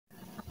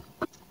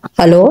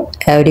Hello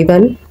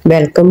everyone,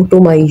 welcome to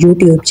my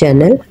YouTube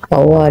channel.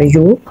 How are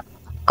you?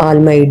 All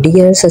my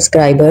dear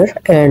subscribers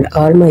and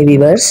all my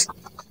viewers.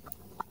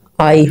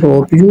 I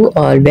hope you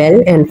are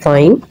well and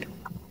fine.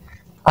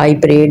 I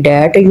pray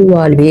that you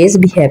always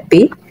be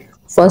happy.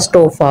 First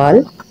of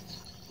all,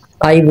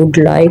 I would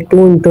like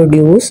to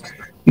introduce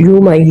you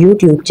my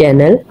YouTube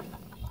channel.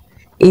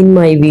 In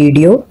my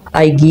video,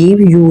 I give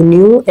you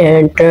new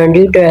and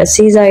trendy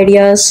dresses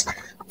ideas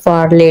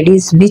for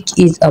ladies, which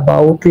is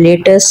about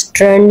latest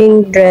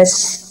trending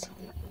dress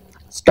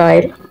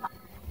style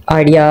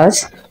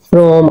ideas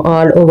from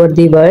all over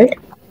the world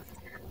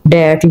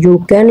that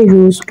you can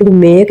use to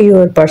make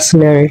your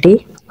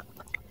personality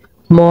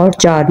more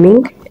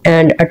charming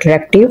and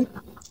attractive.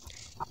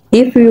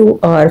 If you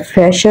are a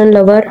fashion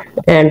lover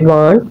and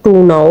want to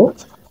know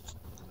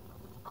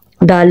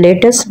the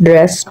latest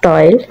dress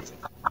style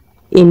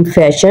in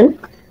fashion,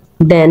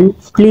 then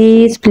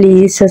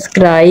please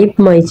subscribe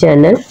my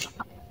channel.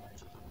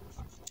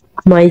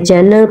 My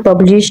channel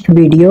published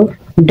video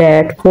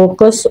that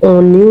focus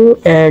on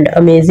new and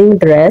amazing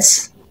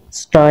dress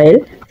style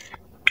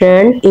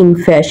trend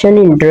in fashion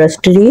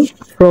industry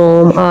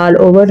from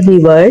all over the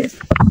world.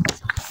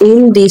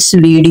 In this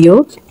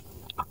video,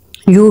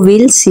 you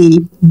will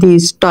see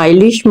these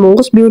stylish,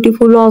 most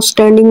beautiful,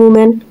 outstanding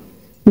women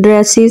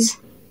dresses.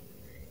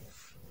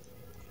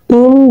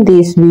 In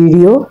this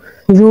video,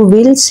 you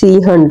will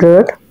see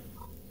hundred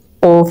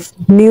of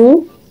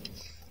new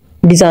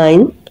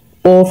design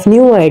of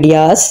new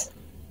ideas.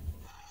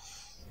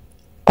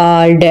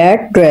 All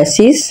that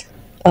dresses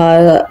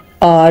are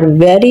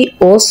very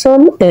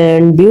awesome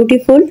and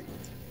beautiful.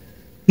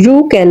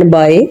 You can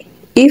buy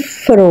it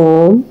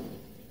from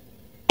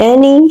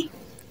any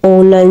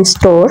online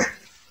store.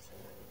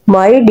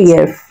 My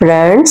dear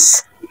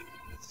friends,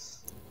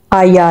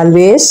 I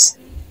always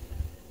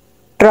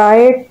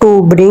try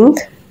to bring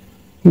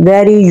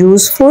very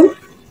useful,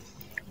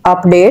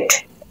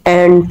 update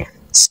and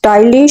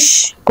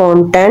stylish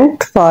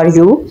content for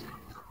you.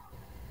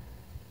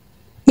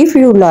 If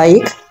you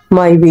like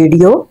my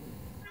video,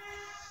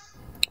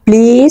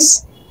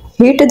 please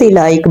hit the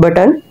like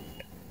button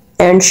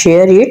and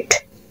share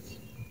it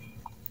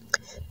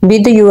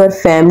with your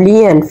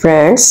family and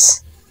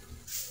friends.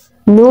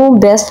 Know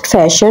best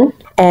fashion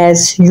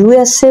as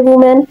USA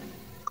woman,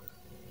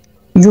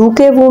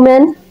 UK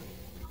woman,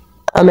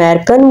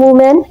 American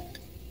woman,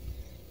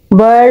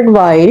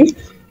 worldwide.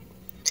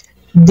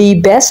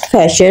 The best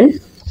fashion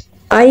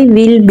I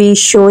will be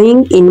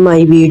showing in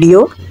my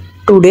video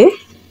today.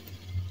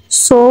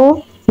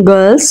 So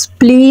girls,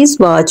 please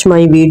watch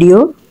my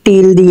video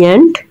till the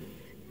end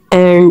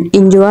and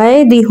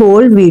enjoy the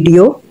whole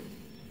video.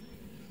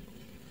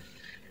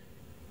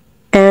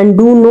 And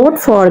do not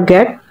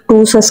forget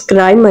to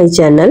subscribe my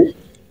channel.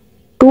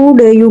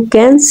 Today you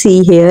can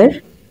see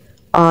here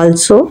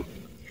also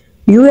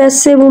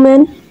USA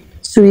woman,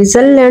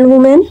 Switzerland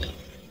woman,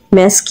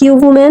 Mexico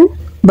woman,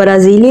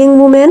 Brazilian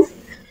woman,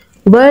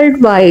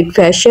 worldwide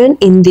fashion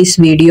in this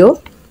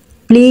video.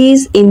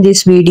 Please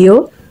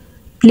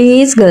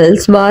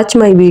girls watch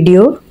my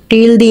video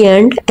till the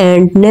end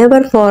and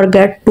never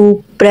forget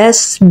to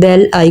press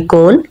bell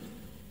icon.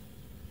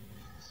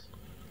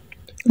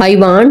 I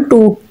want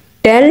to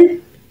tell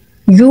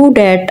you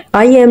that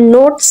I am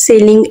not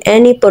selling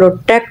any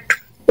product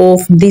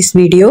of this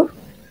video,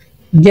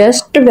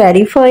 just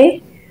verify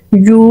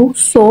you.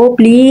 So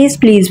please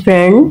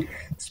friend,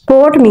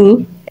 support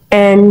me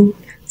and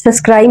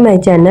subscribe my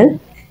channel.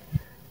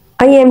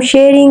 I am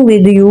sharing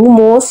with you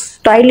most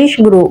stylish,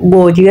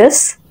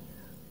 gorgeous,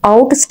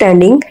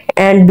 outstanding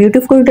and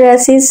beautiful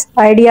dresses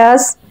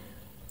ideas,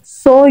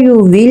 so you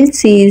will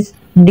see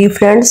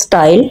different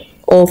style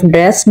of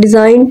dress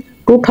design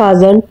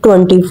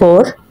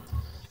 2024.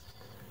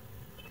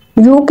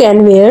 You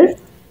can wear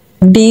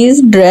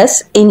these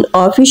dress in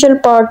official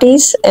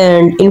parties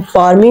and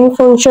informing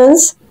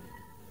functions.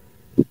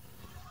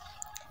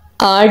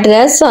 Our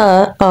dresses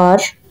are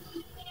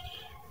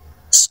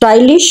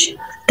stylish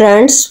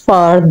trends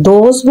for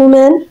those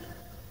women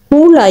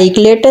who like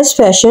latest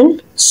fashion.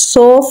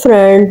 So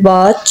friend,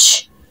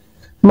 watch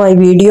my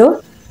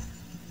video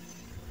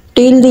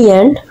till the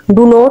end.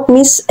 Do not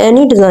miss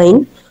any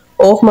design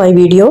of my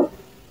video.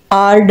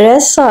 Our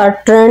dresses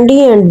are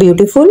trendy and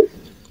beautiful.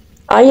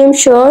 I am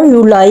sure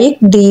you like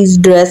these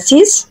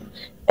dresses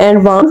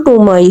and want to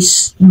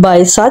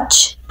buy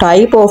such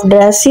type of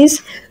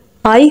dresses.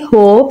 I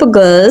hope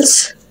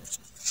girls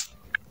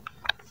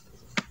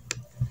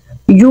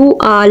you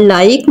all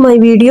like my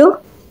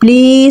video.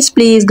 Please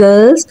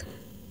girls,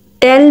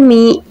 tell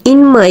me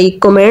in my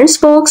comments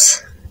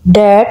box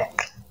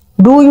that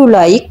do you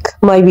like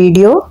my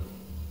video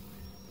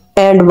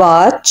and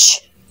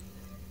watch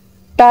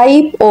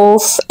type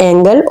of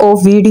angle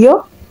of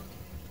video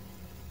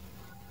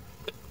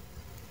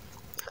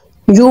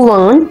you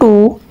want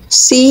to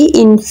see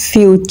in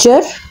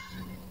future.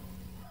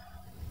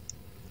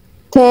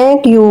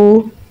 Thank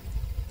you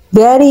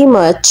very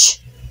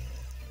much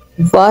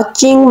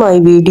watching my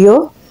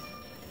video.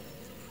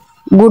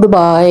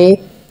 Goodbye.